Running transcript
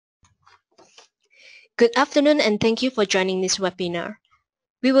Good afternoon and thank you for joining this webinar.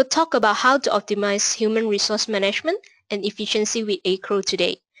 We will talk about how to optimize human resource management and efficiency with AQRO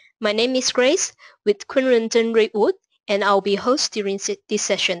today. My name is Grace with Quint Wellington Redwood and I'll be host during these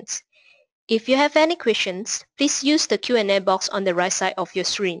sessions. If you have any questions, please use the Q&A box on the right side of your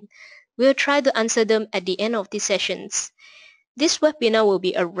screen. We'll try to answer them at the end of these sessions. This webinar will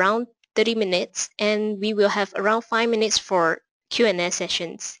be around 30 minutes and we will have around 5 minutes for Q&A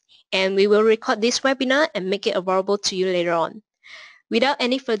sessions. And we will record this webinar and make it available to you later on. Without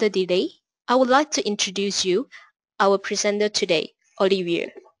any further delay, I would like to introduce you our presenter today,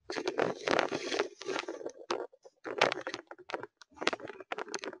 Olivier.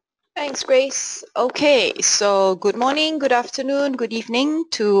 Thanks, Grace. Okay, so good morning, good afternoon, good evening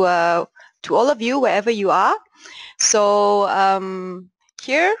to all of you wherever you are. So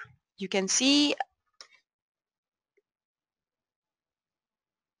here you can see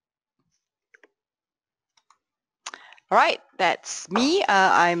all right, that's me.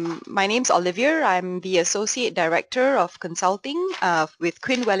 My name's Olivier. I'm the Associate Director of Consulting with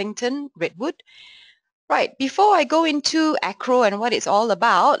Quint Wellington Redwood. Right, before I go into AQRO and what it's all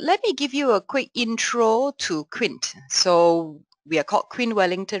about, let me give you a quick intro to Quint. So we are called Quint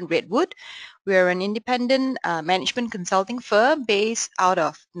Wellington Redwood. We're an independent management consulting firm based out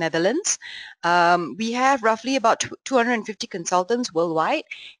of Netherlands. We have roughly about 250 consultants worldwide,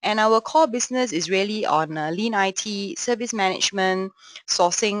 and our core business is really on lean IT, service management,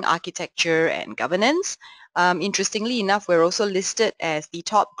 sourcing, architecture, and governance. Interestingly enough, we're also listed as the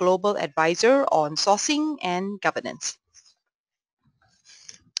top global advisor on sourcing and governance.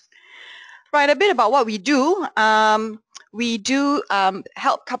 Right, a bit about what we do. We do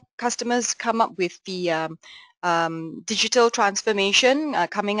help customers come up with the digital transformation,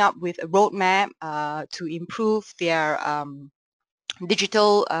 coming up with a roadmap to improve their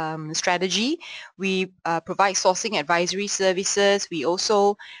digital strategy. We provide sourcing advisory services. We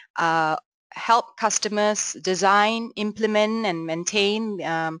also help customers design, implement, and maintain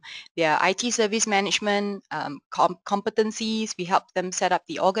their IT service management competencies. We help them set up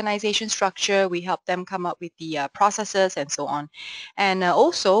the organization structure. We help them come up with the processes and so on. And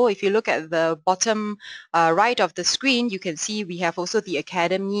also, if you look at the bottom right of the screen, you can see we have also the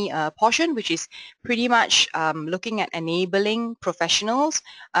academy portion, which is pretty much looking at enabling professionals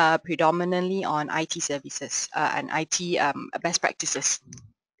predominantly on IT services and IT best practices.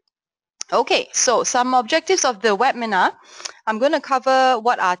 Okay, so some objectives of the webinar. I'm going to cover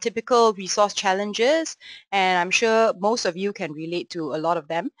what are typical resource challenges, and I'm sure most of you can relate to a lot of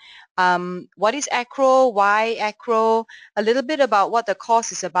them. What is AQRO, why AQRO, a little bit about what the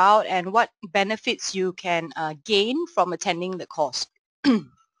course is about, and what benefits you can gain from attending the course.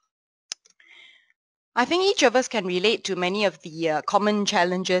 I think each of us can relate to many of the common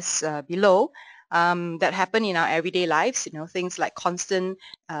challenges below. That happen in our everyday lives, things like constant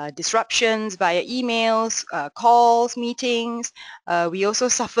disruptions via emails, calls, meetings. We also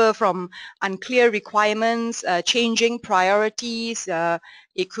suffer from unclear requirements, changing priorities.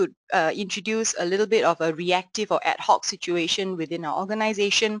 It could introduce a little bit of a reactive or ad hoc situation within our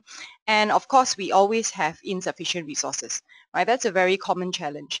organization. And of course, we always have insufficient resources. Right? That's a very common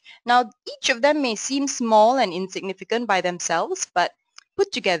challenge. Now, each of them may seem small and insignificant by themselves, but put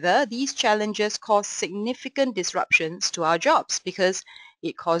together, these challenges cause significant disruptions to our jobs because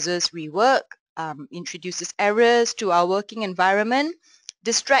it causes rework, introduces errors to our working environment,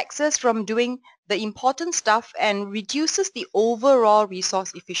 distracts us from doing the important stuff, and reduces the overall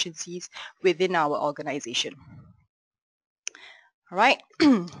resource efficiencies within our organization. All right.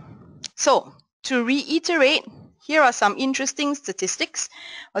 So, to reiterate, here are some interesting statistics.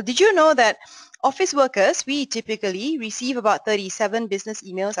 Did you know that office workers, we typically receive about 37 business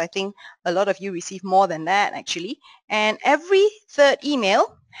emails. I think a lot of you receive more than that actually. And every third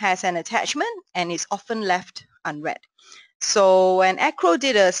email has an attachment and is often left unread. So when AQRO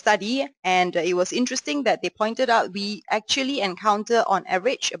did a study, and it was interesting that they pointed out we actually encounter on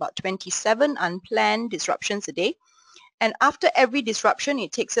average about 27 unplanned disruptions a day. And after every disruption,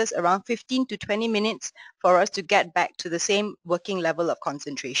 it takes us around 15 to 20 minutes for us to get back to the same working level of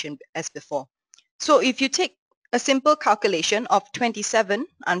concentration as before. So if you take a simple calculation of 27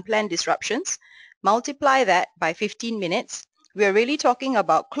 unplanned disruptions, multiply that by 15 minutes, we're really talking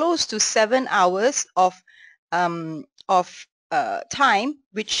about close to 7 hours of time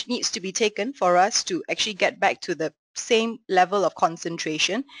which needs to be taken for us to actually get back to the same level of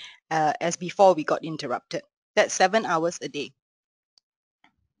concentration as before we got interrupted. That's 7 hours a day.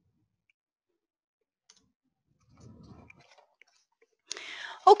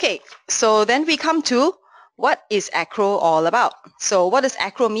 Okay, so then we come to what is AQRO all about. So what does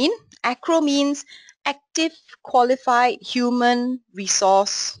AQRO mean? AQRO means active, qualified human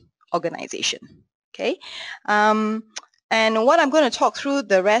resource organization. Okay, and what I'm going to talk through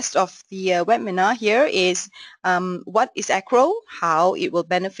the rest of the webinar here is what is AQRO, how it will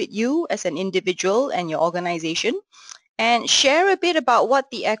benefit you as an individual and your organization, and share a bit about what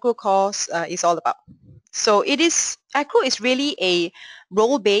the AQRO course is all about. So AQRO is really a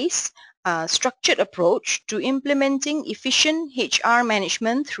role-based, structured approach to implementing efficient HR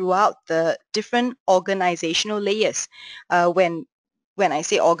management throughout the different organizational layers. When I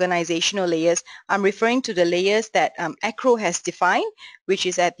say organizational layers, I'm referring to the layers that AQRO has defined, which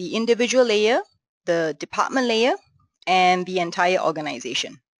is at the individual layer, the department layer, and the entire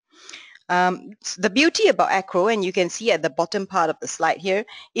organization. The beauty about AQRO, and you can see at the bottom part of the slide here,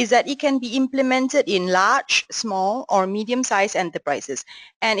 is that it can be implemented in large, small, or medium-sized enterprises,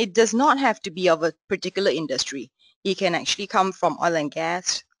 and it does not have to be of a particular industry. It can actually come from oil and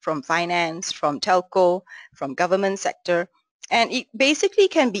gas, from finance, from telco, from government sector, and it basically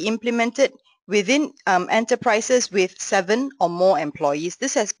can be implemented within enterprises with 7 or more employees.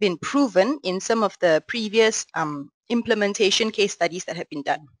 This has been proven in some of the previous implementation case studies that have been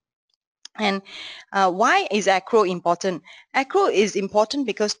done. And why is AQRO important? AQRO is important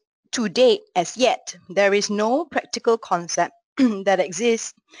because to date, as yet, there is no practical concept that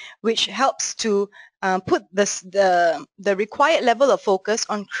exists which helps to put the required level of focus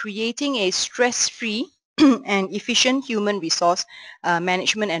on creating a stress-free and efficient human resource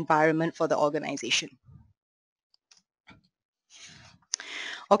management environment for the organization.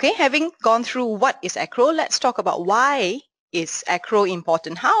 Okay, having gone through what is AQRO, let's talk about why is AQRO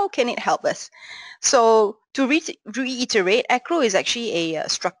important? How can it help us? So to reiterate, AQRO is actually a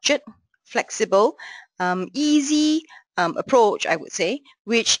structured, flexible, easy approach, I would say,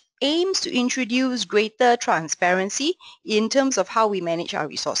 which aims to introduce greater transparency in terms of how we manage our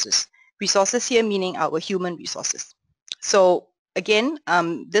resources. Resources here meaning our human resources. So again,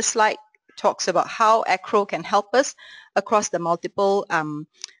 this slide talks about how AQRO can help us across the multiple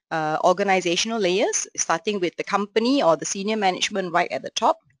organizational layers, starting with the company or the senior management right at the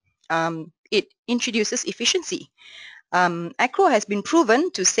top. It introduces efficiency. AQRO has been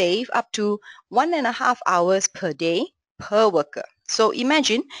proven to save up to 1.5 hours per day per worker. So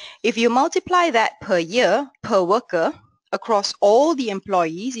imagine if you multiply that per year per worker across all the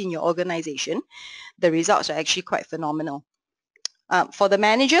employees in your organization, the results are actually quite phenomenal. For the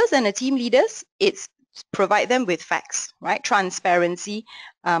managers and the team leaders, it's provide them with facts, right? Transparency,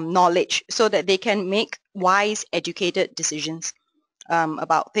 knowledge, so that they can make wise, educated decisions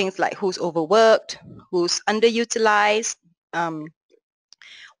about things like who's overworked, who's underutilized,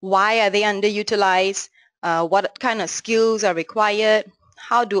 why are they underutilized, what kind of skills are required,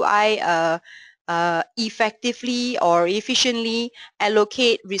 how do I effectively or efficiently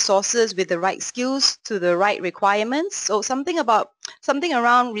allocate resources with the right skills to the right requirements. So something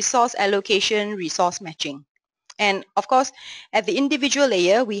around resource allocation, resource matching. And of course, at the individual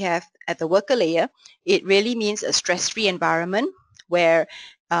layer, we have at the worker layer, it really means a stress-free environment where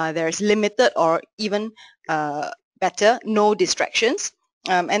there's limited or even better, no distractions.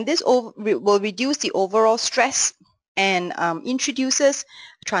 And this will reduce the overall stress and introduces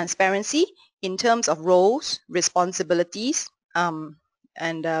transparency in terms of roles, responsibilities,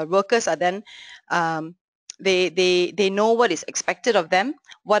 and workers are then, they know what is expected of them,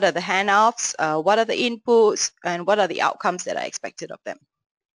 what are the handoffs, what are the inputs, and what are the outcomes that are expected of them.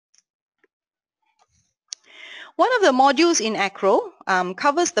 One of the modules in AQRO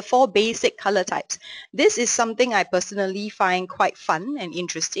covers the 4 basic color types. This is something I personally find quite fun and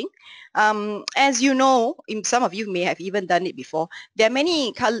interesting. As you know, some of you may have even done it before, there are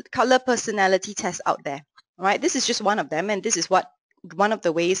many color personality tests out there. Right? This is just one of them, and this is one of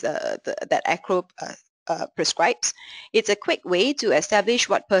the ways that AQRO prescribes. It's a quick way to establish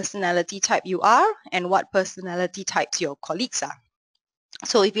what personality type you are and what personality types your colleagues are.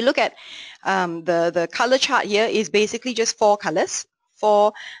 So if you look at the color chart here is basically just 4 colors,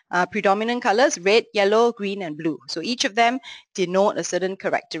 4 predominant colors, red, yellow, green, and blue. So each of them denote a certain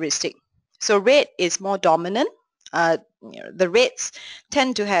characteristic. So red is more dominant. The reds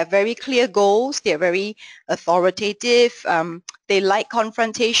tend to have very clear goals. They're very authoritative. They like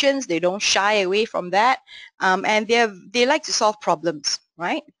confrontations. They don't shy away from that. And they like to solve problems,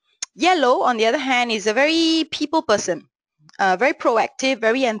 right? Yellow, on the other hand, is a very people person. Very proactive,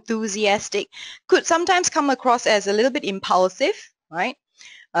 very enthusiastic, could sometimes come across as a little bit impulsive, right?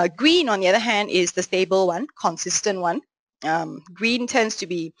 Green, on the other hand, is the stable one, consistent one. Green tends to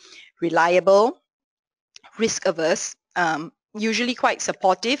be reliable, risk-averse, usually quite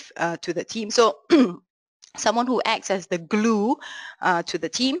supportive to the team. So someone who acts as the glue to the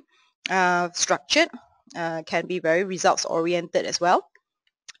team. structured, can be very results oriented as well.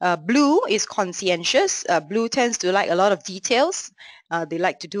 Blue is conscientious. Blue tends to like a lot of details. They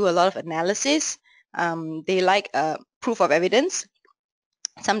like to do a lot of analysis. They like proof of evidence.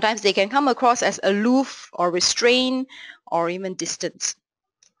 Sometimes they can come across as aloof or restrained or even distant.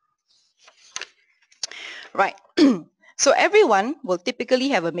 Right. So everyone will typically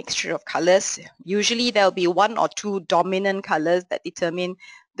have a mixture of colors. Usually there will be one or two dominant colors that determine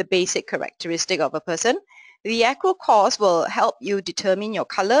the basic characteristic of a person. The AQRO course will help you determine your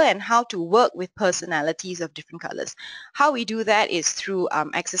color and how to work with personalities of different colors. How we do that is through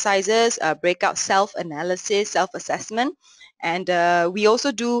exercises, breakout self-analysis, self-assessment, and we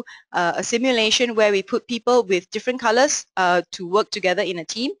also do a simulation where we put people with different colors to work together in a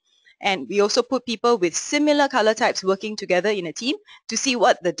team. And we also put people with similar color types working together in a team to see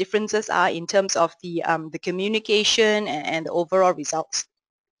what the differences are in terms of the communication and the overall results.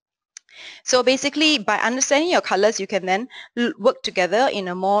 So basically, by understanding your colors, you can then work together in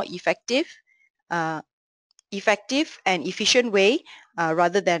a more effective and efficient way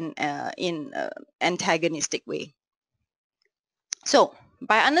rather than in an antagonistic way. So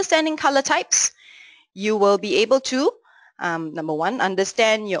by understanding color types, you will be able to number one,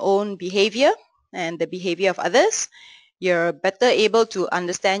 understand your own behavior and the behavior of others. You're better able to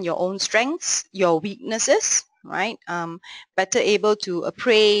understand your own strengths, your weaknesses, right? Better able to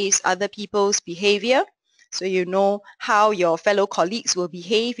appraise other people's behavior. So you know how your fellow colleagues will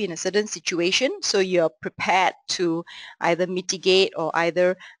behave in a certain situation. So you're prepared to either mitigate or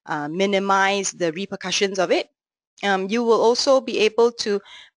either minimize the repercussions of it. You will also be able to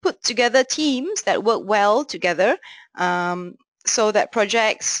put together teams that work well together so that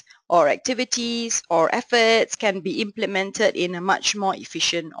projects or activities or efforts can be implemented in a much more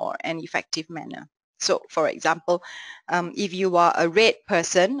efficient or an effective manner. So for example, if you are a red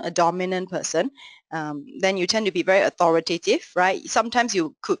person, a dominant person, then you tend to be very authoritative, right? Sometimes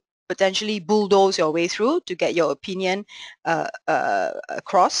you could potentially bulldoze your way through to get your opinion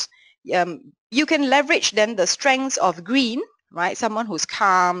across. You can leverage then the strengths of green, right? Someone who's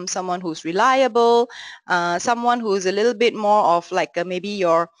calm, someone who's reliable, someone who's a little bit more of like maybe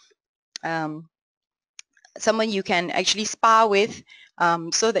your someone you can actually spar with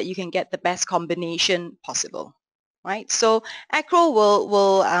so that you can get the best combination possible, right? So AQRO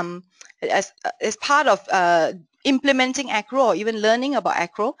will as part of implementing AQRO or even learning about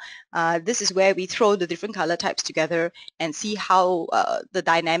AQRO, this is where we throw the different color types together and see how the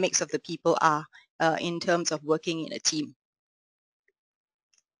dynamics of the people are in terms of working in a team.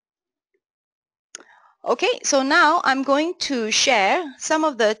 Okay, so now I'm going to share some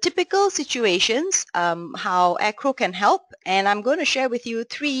of the typical situations, how AQRO can help, and I'm going to share with you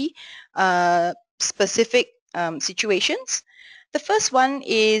three specific situations. The first one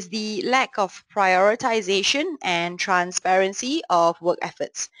is the lack of prioritization and transparency of work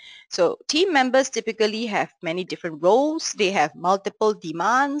efforts. So team members typically have many different roles. They have multiple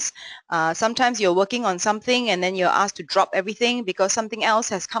demands. Sometimes you're working on something and then you're asked to drop everything because something else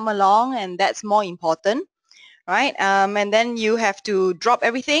has come along and that's more important, right? And then you have to drop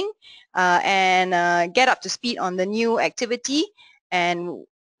everything and get up to speed on the new activity, and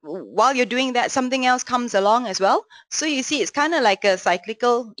while you're doing that, something else comes along as well. So you see, it's kind of like a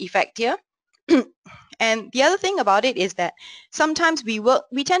cyclical effect here. And the other thing about it is that sometimes we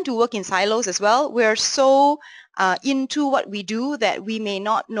tend to work in silos as well. We're so into what we do that we may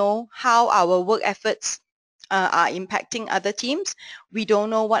not know how our work efforts are impacting other teams. We don't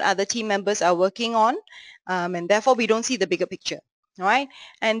know what other team members are working on, and therefore we don't see the bigger picture. Right?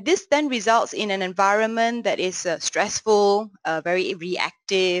 And this then results in an environment that is stressful, very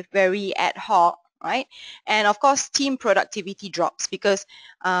reactive, very ad hoc, right? And of course, team productivity drops because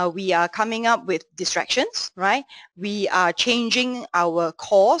we are coming up with distractions, right? We are changing our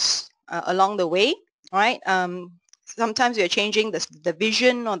course along the way, right? Sometimes we are changing the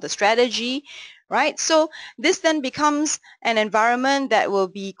vision or the strategy, right? So this then becomes an environment that will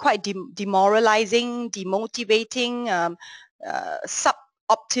be quite demoralizing, demotivating.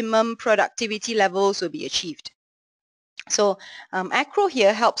 Sub-optimum productivity levels will be achieved. So AQRO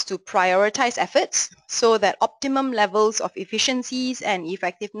here helps to prioritize efforts so that optimum levels of efficiencies and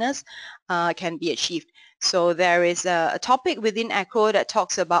effectiveness can be achieved. So there is a topic within AQRO that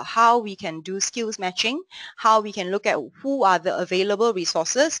talks about how we can do skills matching, how we can look at who are the available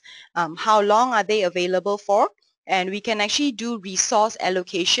resources, how long are they available for, and we can actually do resource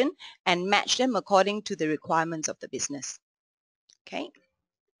allocation and match them according to the requirements of the business. Okay.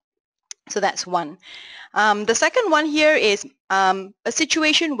 So that's one. The second one here is a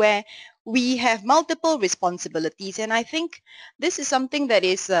situation where we have multiple responsibilities, and I think this is something that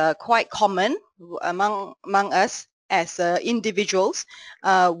is quite common among us as individuals.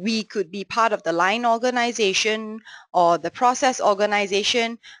 We could be part of the line organization or the process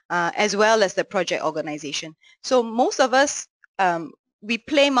organization as well as the project organization. So most of us we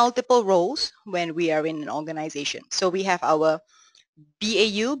play multiple roles when we are in an organization. So we have our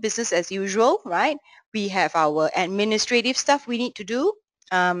BAU, business as usual, right? We have our administrative stuff we need to do,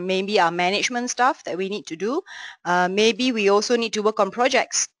 maybe our management stuff that we need to do. Maybe we also need to work on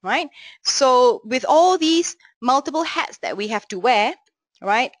projects, right? So with all these multiple hats that we have to wear,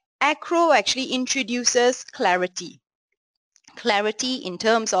 right, AQRO actually introduces clarity. Clarity in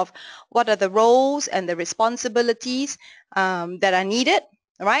terms of what are the roles and the responsibilities that are needed,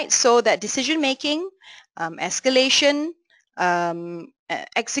 right? So that decision making, escalation,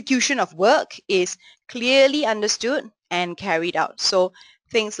 execution of work is clearly understood and carried out. So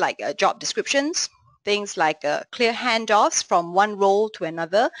things like job descriptions, things like clear handoffs from one role to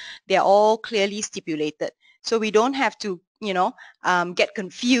another, they're all clearly stipulated. So we don't have to, get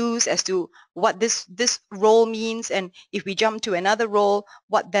confused as to what this role means, and if we jump to another role,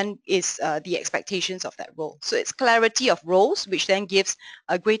 what then is the expectations of that role. So it's clarity of roles, which then gives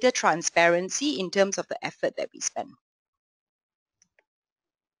a greater transparency in terms of the effort that we spend.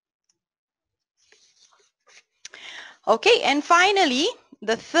 Okay, and finally,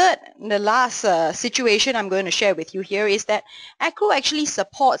 the last situation I'm going to share with you here is that AQRO actually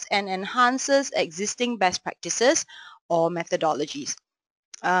supports and enhances existing best practices or methodologies.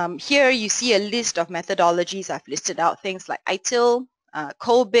 Here you see a list of methodologies. I've listed out things like ITIL,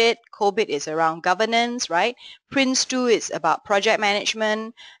 COBIT. COBIT is around governance, right? PRINCE2 is about project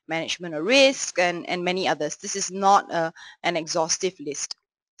management, management of risk, and many others. This is not an exhaustive list.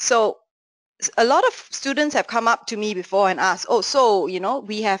 So a lot of students have come up to me before and asked, oh, so,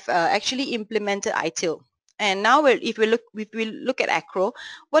 we have actually implemented ITIL. And now if we look at AQRO,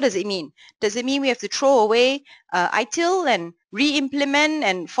 what does it mean? Does it mean we have to throw away ITIL and re-implement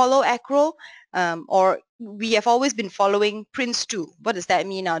and follow AQRO? Or we have always been following PRINCE2. What does that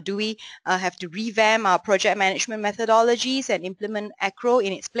mean now? Do we have to revamp our project management methodologies and implement AQRO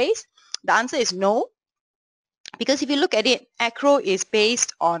in its place? The answer is no. Because if you look at it, AQRO is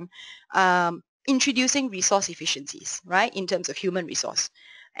based on introducing resource efficiencies, right, in terms of human resource.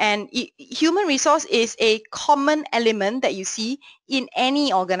 And human resource is a common element that you see in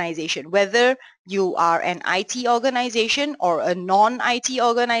any organization, whether you are an IT organization or a non-IT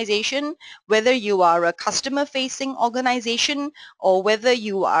organization, whether you are a customer-facing organization or whether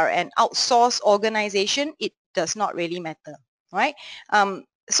you are an outsourced organization, it does not really matter, right?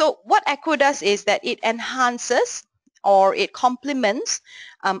 So what AQRO does is that it enhances or it complements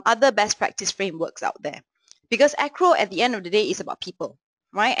other best practice frameworks out there. Because AQRO at the end of the day is about people,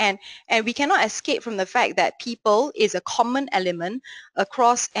 right? And we cannot escape from the fact that people is a common element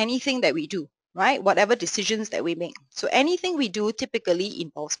across anything that we do, right? Whatever decisions that we make. So anything we do typically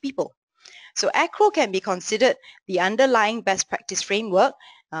involves people. So AQRO can be considered the underlying best practice framework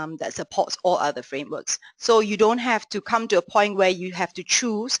that supports all other frameworks. So you don't have to come to a point where you have to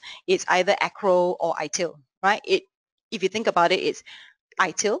choose it's either AQRO or ITIL, right? If you think about it, it's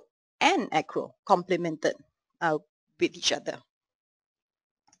ITIL and AQRO complemented with each other.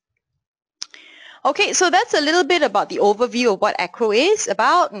 Okay, so that's a little bit about the overview of what AQRO is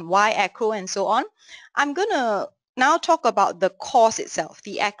about and why AQRO and so on. I'm going to now talk about the course itself,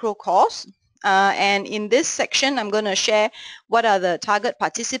 the AQRO course. And in this section, I'm going to share what are the target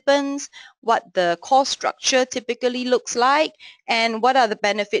participants, what the course structure typically looks like, and what are the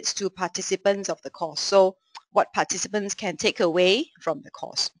benefits to participants of the course. So what participants can take away from the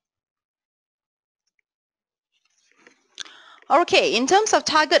course. Okay, in terms of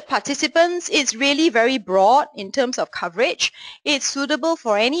target participants, it's really very broad in terms of coverage. It's suitable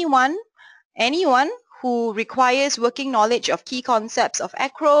for anyone who requires working knowledge of key concepts of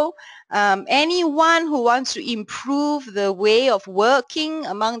AQRO, anyone who wants to improve the way of working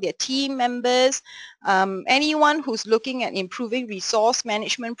among their team members, anyone who's looking at improving resource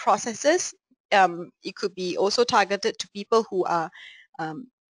management processes. It could be also targeted to people who are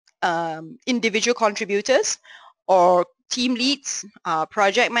individual contributors or team leads,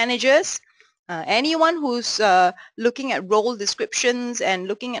 project managers, anyone who's looking at role descriptions and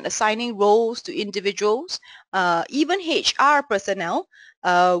looking at assigning roles to individuals, even HR personnel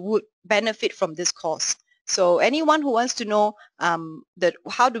would benefit from this course. So anyone who wants to know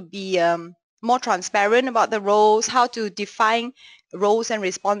how to be more transparent about the roles, how to define roles and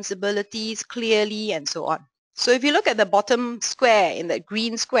responsibilities clearly, and so on. So if you look at the bottom square, in the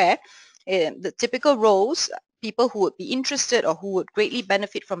green square, The typical roles, people who would be interested or who would greatly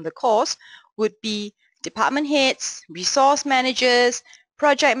benefit from the course would be department heads, resource managers,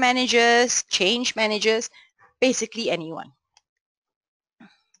 project managers, change managers, basically anyone.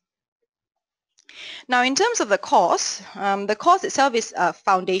 Now, in terms of the course itself is a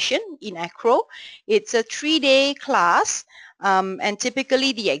foundation in AQRO. It's a 3-day class, and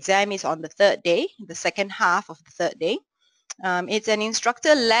typically the exam is on the third day, the second half of the third day. It's an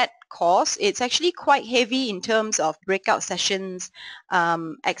instructor-led course. It's actually quite heavy in terms of breakout sessions,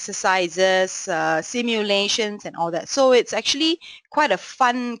 exercises, simulations, and all that. So it's actually quite a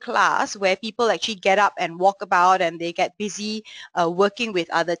fun class where people actually get up and walk about and they get busy working with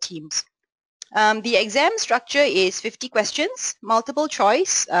other teams. The exam structure is 50 questions, multiple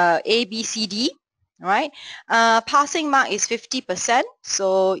choice, A, B, C, D. Right? Passing mark is 50%,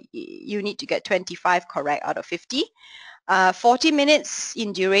 so you need to get 25 correct out of 50. 40 minutes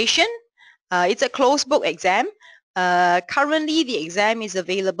in duration. It's a closed book exam. Currently, the exam is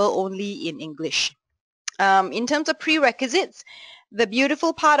available only in English. In terms of prerequisites, the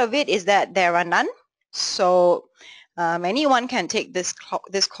beautiful part of it is that there are none. So anyone can take this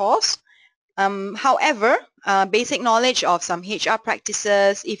course. However, basic knowledge of some HR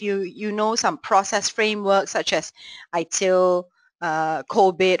practices, if you know some process frameworks such as ITIL,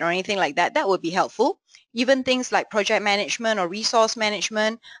 COBIT, or anything like that, that would be helpful. Even things like project management or resource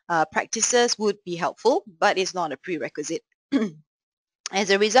management practices would be helpful, but it's not a prerequisite. As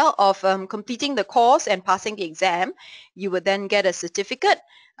a result of completing the course and passing the exam, you would then get a certificate.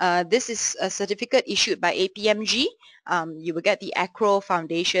 This is a certificate issued by APMG. You will get the AQRO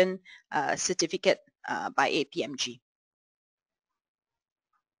Foundation certificate by APMG.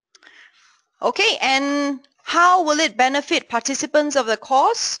 Okay, and how will it benefit participants of the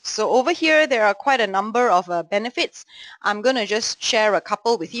course? So over here, there are quite a number of benefits. I'm going to just share a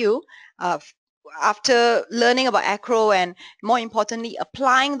couple with you. After learning about AQRO and more importantly,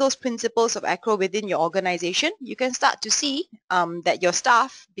 applying those principles of AQRO within your organization, you can start to see that your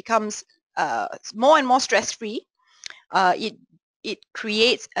staff becomes more and more stress-free. It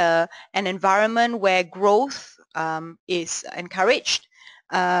creates an environment where growth is encouraged.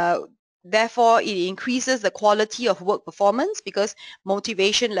 Therefore, it increases the quality of work performance because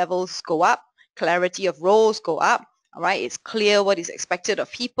motivation levels go up, clarity of roles go up. All right, it's clear what is expected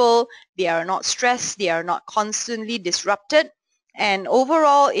of people. They are not stressed. They are not constantly disrupted. And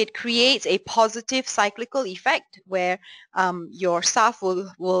overall, it creates a positive cyclical effect where your staff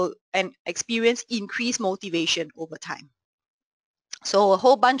will experience increased motivation over time. So a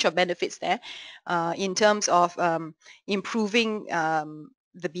whole bunch of benefits there in terms of improving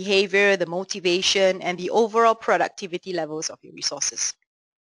the behavior, the motivation, and the overall productivity levels of your resources.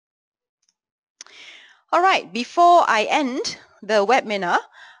 All right, before I end the webinar,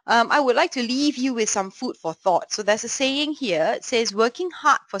 I would like to leave you with some food for thought. So there's a saying here, it says working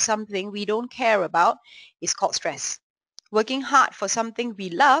hard for something we don't care about is called stress. Working hard for something we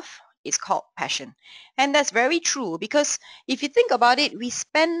love is called passion. And that's very true because if you think about it, we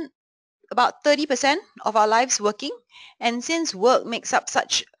spend about 30% of our lives working, and since work makes up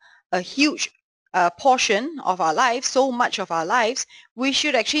such a huge portion of our lives, so much of our lives, we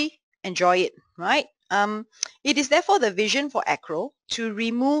should actually enjoy it, right? It is therefore the vision for AQRO to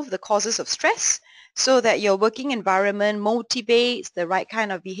remove the causes of stress so that your working environment motivates the right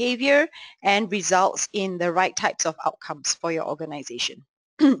kind of behavior and results in the right types of outcomes for your organization.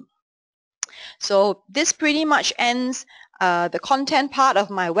 So this pretty much ends the content part of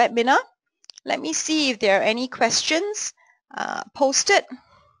my webinar. Let me see if there are any questions posted.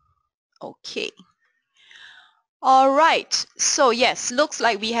 Okay. All right. So yes, looks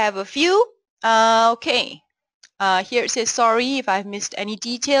like we have a few. Okay. Here it says, sorry if I've missed any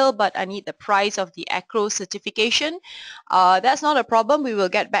detail, but I need the price of the AQRO certification. That's not a problem. We will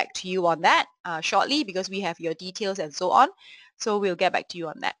get back to you on that shortly because we have your details and so on. So we'll get back to you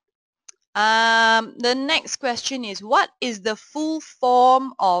on that. The next question is, what is the full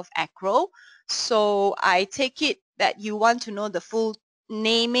form of AQRO? So I take it that you want to know the full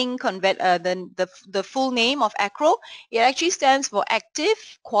naming, the full name of AQRO. It actually stands for Active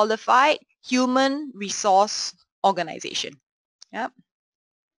Qualified Human Resource Organization. Yep.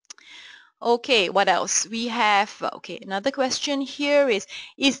 Okay, what else? We have, okay, another question here is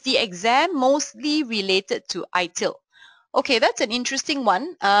the exam mostly related to ITIL? Okay, that's an interesting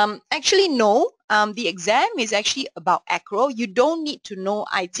one. Actually, no. The exam is actually about AQRO. You don't need to know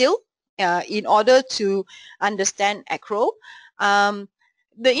ITIL in order to understand AQRO. The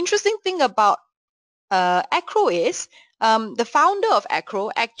interesting thing about AQRO is the founder of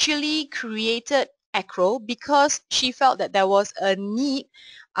AQRO actually created AQRO because she felt that there was a need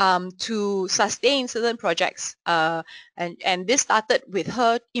to sustain certain projects, and this started with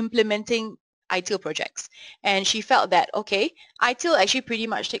her implementing ITIL projects. And she felt that, okay, ITIL actually pretty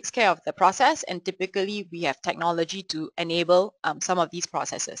much takes care of the process, and typically we have technology to enable some of these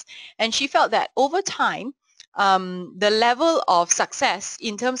processes. And she felt that over time, the level of success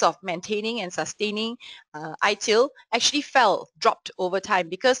in terms of maintaining and sustaining ITIL actually dropped over time,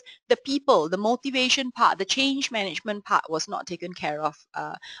 because the people, the motivation part, the change management part was not taken care of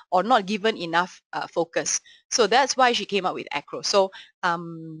or not given enough focus. So that's why she came up with AQRO. So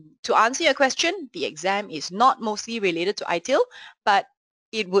to answer your question, the exam is not mostly related to ITIL, but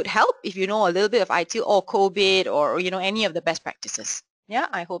it would help if you know a little bit of ITIL or COVID or any of the best practices. Yeah,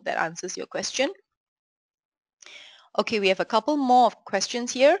 I hope that answers your question. Okay, we have a couple more questions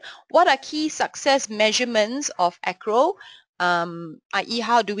here. What are key success measurements of AQRO? I.e.,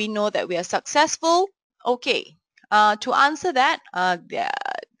 how do we know that we are successful? Okay, to answer that,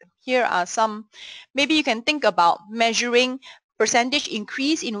 here are some. Maybe you can think about measuring percentage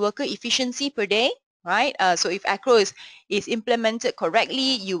increase in worker efficiency per day, right? So if AQRO is implemented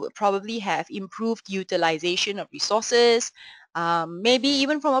correctly, you would probably have improved utilization of resources. Maybe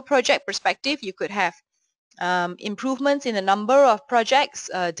even from a project perspective, you could have improvements in the number of projects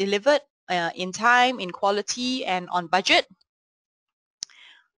delivered in time, in quality, and on budget.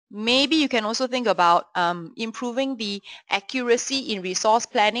 Maybe you can also think about improving the accuracy in resource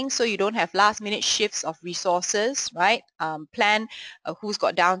planning, so you don't have last minute shifts of resources, right? Plan who's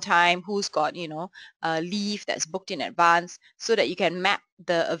got downtime, who's got leave that's booked in advance, so that you can map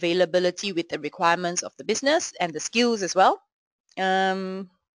the availability with the requirements of the business and the skills as well.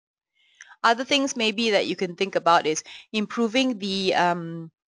 Other things maybe that you can think about is improving the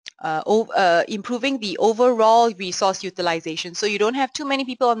overall resource utilization. So you don't have too many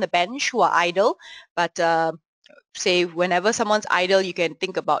people on the bench who are idle, but say whenever someone's idle, you can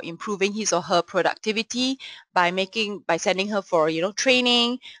think about improving his or her productivity by sending her for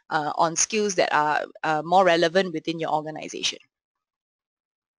training on skills that are more relevant within your organization.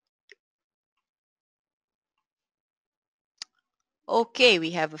 Okay,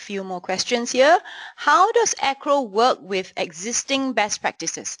 we have a few more questions here. How does AQRO work with existing best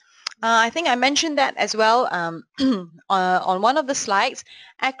practices? I think I mentioned that as well on one of the slides.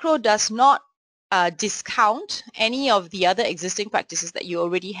 AQRO does not discount any of the other existing practices that you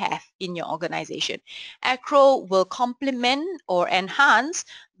already have in your organization. AQRO will complement or enhance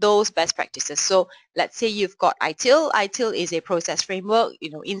those best practices. So let's say you've got ITIL. ITIL is a process framework,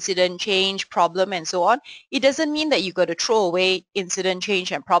 incident, change, problem, and so on. It doesn't mean that you've got to throw away incident,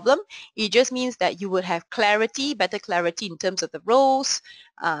 change, and problem. It just means that you would have clarity, better clarity in terms of the roles,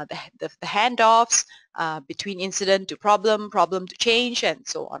 the handoffs between incident to problem, problem to change, and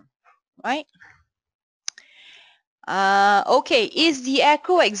so on, right? Okay, is the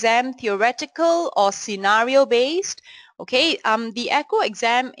AQRO exam theoretical or scenario based? Okay, the AQRO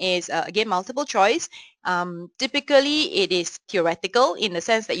exam is again multiple choice. Typically it is theoretical in the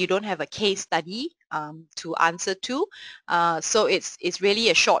sense that you don't have a case study to answer to. So it's really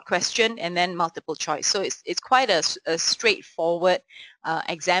a short question and then multiple choice. So it's quite a straightforward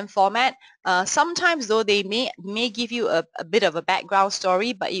exam format. Sometimes though they may give you a bit of a background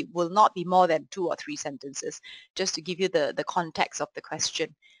story, but it will not be more than 2 or 3 sentences, just to give you the context of the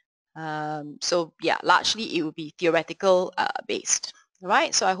question. So yeah, largely it will be theoretical based.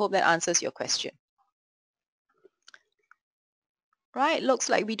 Right, so I hope that answers your question. Right, looks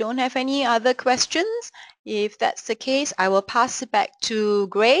like we don't have any other questions. If that's the case, I will pass it back to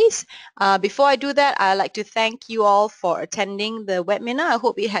Grace. Before I do that, I'd like to thank you all for attending the webinar. I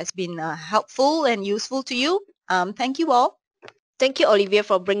hope it has been helpful and useful to you. Thank you all. Thank you, Olivia,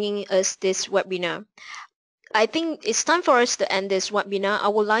 for bringing us this webinar. I think it's time for us to end this webinar. I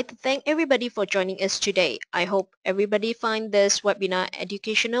would like to thank everybody for joining us today. I hope everybody find this webinar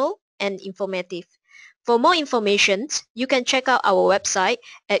educational and informative. For more information, you can check out our website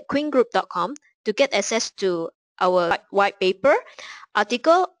at quintgroup.com to get access to our white paper,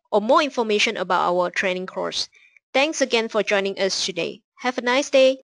 article, or more information about our training course. Thanks again for joining us today. Have a nice day.